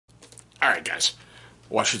Alright, guys.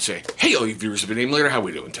 Well, I should say, hey, all you viewers of the name later, how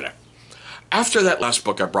we doing today? After that last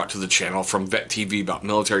book I brought to the channel from Vet TV about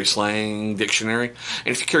military slang dictionary, and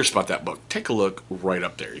if you're curious about that book, take a look right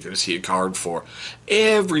up there. You're going to see a card for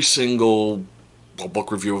every single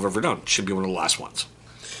book review I've ever done. It should be one of the last ones.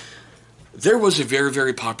 There was a very,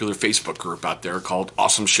 very popular Facebook group out there called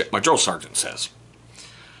Awesome Shit My Drill Sergeant Says.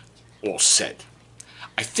 Well, said.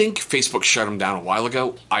 I think Facebook shut them down a while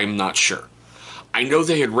ago. I'm not sure. I know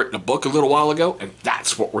they had written a book a little while ago, and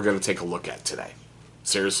that's what we're going to take a look at today.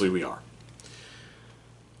 Seriously, we are.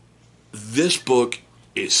 This book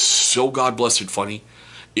is so God-blessed funny.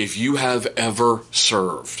 If you have ever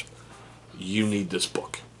served, you need this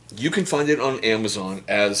book. You can find it on Amazon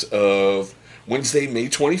as of Wednesday, May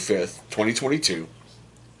 25th, 2022.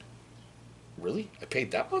 Really? I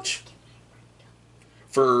paid that much?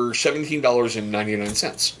 For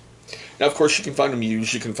 $17.99. Now, of course, you can find them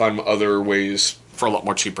used. You can find them other ways for a lot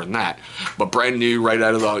more cheaper than that. But brand new, right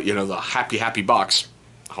out of the, the happy box.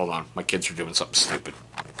 Hold on, my kids are doing something stupid.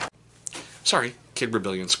 Sorry, Kid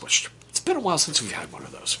Rebellion squished. It's been a while since we've had one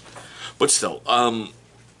of those. But still,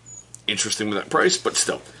 interesting with that price, but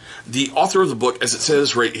still. The author of the book, as it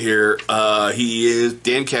says right here,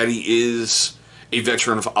 Dan Caddy is a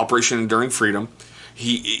veteran of Operation Enduring Freedom.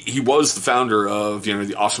 He was the founder of,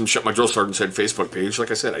 the Awesome Shut My Drill Sergeant Said Facebook page.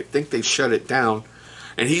 Like I said, I think they shut it down.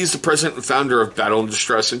 And he's the president and founder of Battle and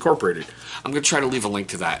Distress Incorporated. I'm going to try to leave a link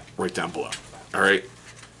to that right down below. All right.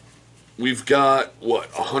 We've got,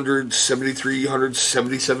 173,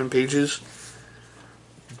 177 pages?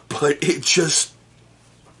 But it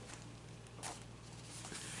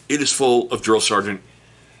is full of drill sergeant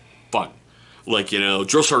fun. Like, drill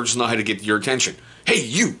sergeants know how to get your attention. Hey,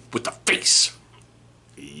 you with the face.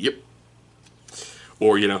 Yep.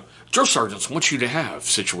 Or, drill sergeants want you to have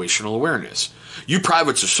situational awareness. You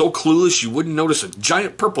privates are so clueless you wouldn't notice a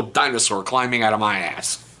giant purple dinosaur climbing out of my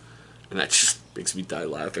ass. And that just makes me die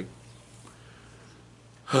laughing.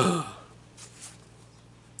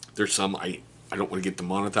 There's some I don't want to get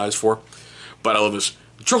demonetized for, but I love this.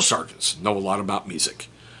 Drill sergeants know a lot about music.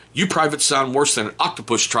 You privates sound worse than an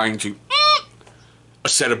octopus trying to a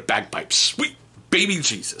set of bagpipes. Sweet baby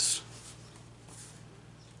Jesus.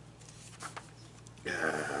 I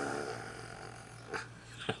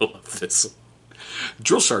love this.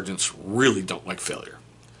 Drill sergeants really don't like failure.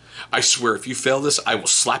 I swear if you fail this, I will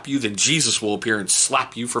slap you, then Jesus will appear and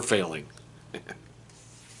slap you for failing.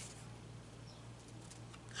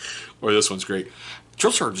 Or this one's great.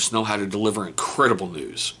 Drill sergeants know how to deliver incredible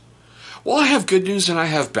news. Well, I have good news and I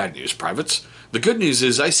have bad news, privates. The good news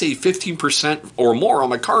is I saved 15% or more on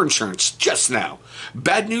my car insurance just now.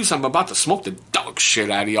 Bad news, I'm about to smoke the dog shit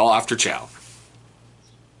out of y'all after chow.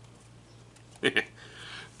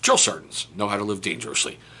 Drill sergeants know how to live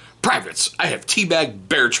dangerously. Privates, I have teabag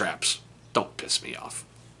bear traps. Don't piss me off.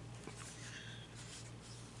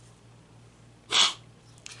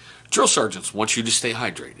 Drill sergeants want you to stay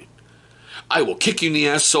hydrated. I will kick you in the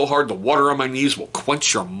ass so hard the water on my knees will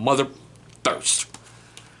quench your mother thirst.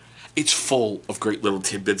 It's full of great little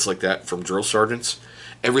tidbits like that from drill sergeants.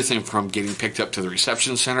 Everything from getting picked up to the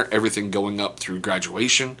reception center, everything going up through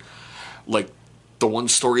graduation. Like the one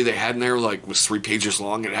story they had in there was 3 pages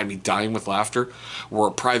long and it had me dying with laughter, where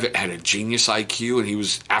a private had a genius IQ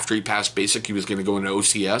and after he passed basic, he was going to go into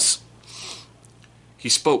OCS. He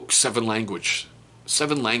spoke 7 languages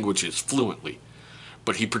fluently.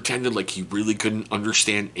 But he pretended like he really couldn't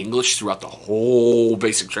understand English throughout the whole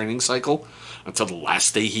basic training cycle until the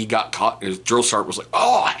last day he got caught. And his drill sergeant was like,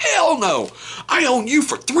 oh, hell no. I own you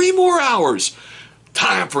for 3 more hours.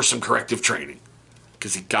 Time for some corrective training.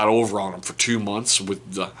 Because he got over on him for 2 months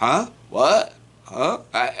with the, huh? What? Huh?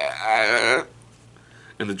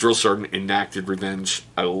 And the drill sergeant enacted revenge.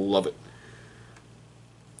 I love it.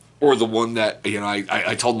 Or the one that,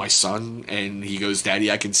 I told my son, and he goes, Daddy,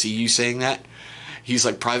 I can see you saying that. He's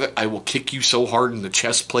like, Private, I will kick you so hard in the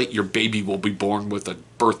chest plate, your baby will be born with a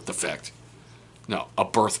birth defect. No, a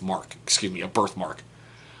birthmark. Excuse me, a birthmark.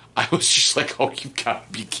 I was just like, oh, you gotta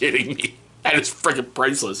be kidding me. That is freaking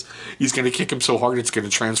priceless. He's going to kick him so hard it's going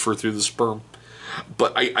to transfer through the sperm.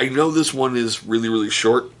 But I know this one is really, really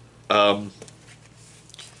short. I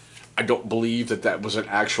don't believe that was an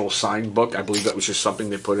actual signed book. I believe that was just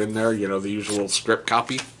something they put in there, the usual script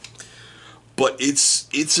copy. But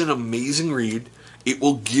it's an amazing read. It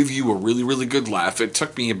will give you a really, really good laugh. It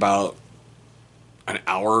took me about an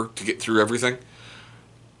hour to get through everything.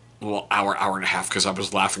 Well, hour and a half, because I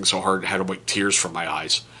was laughing so hard I had to wipe tears from my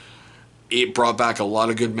eyes. It brought back a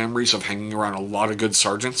lot of good memories of hanging around a lot of good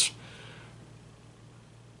sergeants.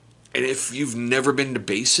 And if you've never been to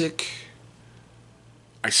basic,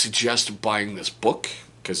 I suggest buying this book.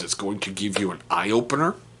 because it's going to give you an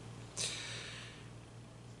eye-opener.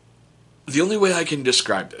 The only way I can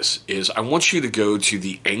describe this is I want you to go to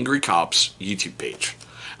the Angry Cops YouTube page.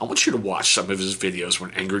 I want you to watch some of his videos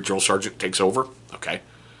when Angry Drill Sergeant takes over, okay?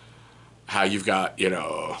 How you've got,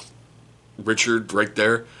 Richard right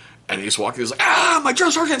there, and he's walking, he's like, my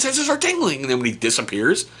drill sergeant senses are tingling, and then when he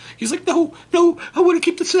disappears, he's like, no, I want to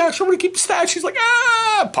keep the stash, He's like,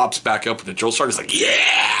 pops back up, and the drill sergeant's like,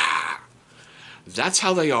 yeah! That's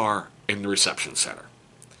how they are in the reception center.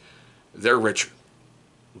 They're Richard.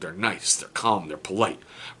 They're nice, they're calm, they're polite.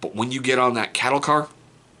 But when you get on that cattle car,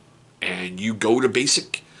 and you go to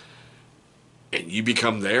basic, and you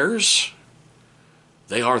become theirs,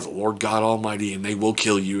 they are the Lord God Almighty, and they will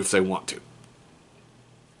kill you if they want to.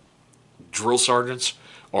 Drill sergeants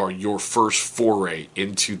are your first foray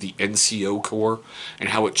into the NCO Corps, and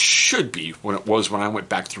how it should be when it was when I went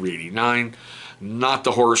back through 89. Not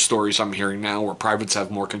the horror stories I'm hearing now, where privates have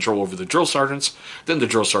more control over the drill sergeants than the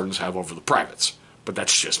drill sergeants have over the privates. But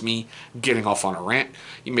that's just me getting off on a rant.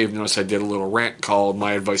 You may have noticed I did a little rant called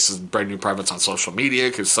My Advice is Brand New Privates on Social Media,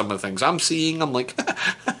 because some of the things I'm seeing, I'm like,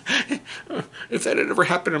 if that had ever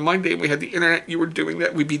happened in my day and we had the internet, you were doing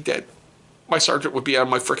that, we'd be dead. My sergeant would be out of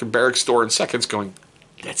my freaking barracks door in seconds going,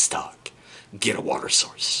 let's talk. Get a water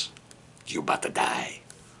source. You're about to die.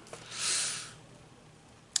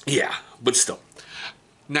 Yeah, but still.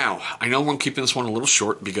 Now, I know I'm keeping this one a little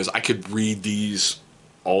short because I could read these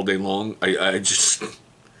all day long. I just...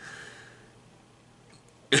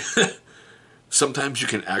 Sometimes you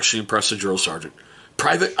can actually impress a drill sergeant.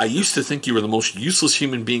 Private, I used to think you were the most useless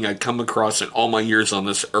human being I'd come across in all my years on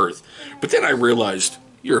this earth. But then I realized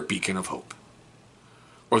you're a beacon of hope.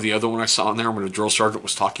 Or the other one I saw in there when the drill sergeant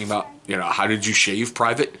was talking about, how did you shave,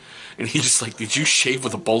 Private? And he's just like, did you shave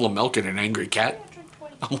with a bowl of milk and an angry cat?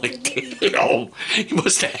 I'm like, damn, he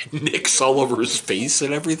must have had nicks all over his face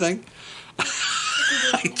and everything.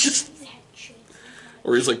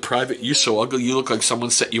 Or he's like, Private, you so ugly, you look like someone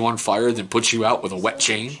set you on fire, then put you out with a wet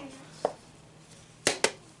chain.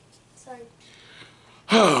 Sorry.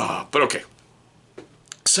 But okay.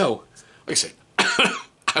 So, like I said,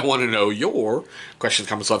 I want to know your questions,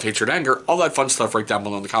 comments, love, hatred, anger, all that fun stuff right down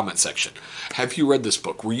below in the comment section. Have you read this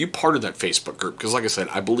book? Were you part of that Facebook group? Because like I said,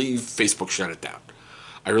 I believe Facebook shut it down.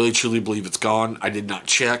 I really truly believe it's gone. I did not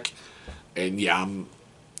check. And yeah, I'm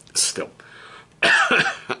still...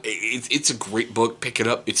 it's a great book. Pick it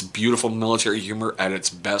up. It's beautiful military humor at its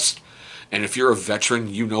best. And if you're a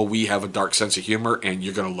veteran, we have a dark sense of humor, and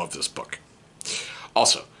you're going to love this book.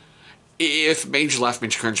 Also, if made you laugh,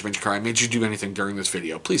 made you cringe, made you cry, made you do anything during this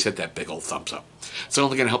video, please hit that big old thumbs up. It's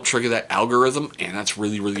only going to help trigger that algorithm, and that's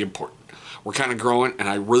really, really important. We're kind of growing, and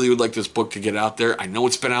I really would like this book to get out there. I know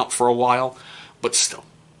it's been out for a while, but still,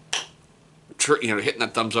 hitting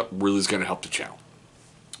that thumbs up really is going to help the channel.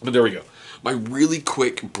 But there we go. My really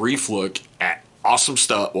quick, brief look at awesome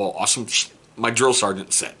stuff. Well, my drill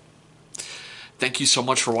sergeant said. Thank you so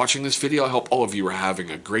much for watching this video. I hope all of you are having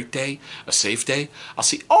a great day, a safe day. I'll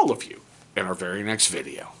see all of you in our very next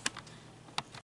video.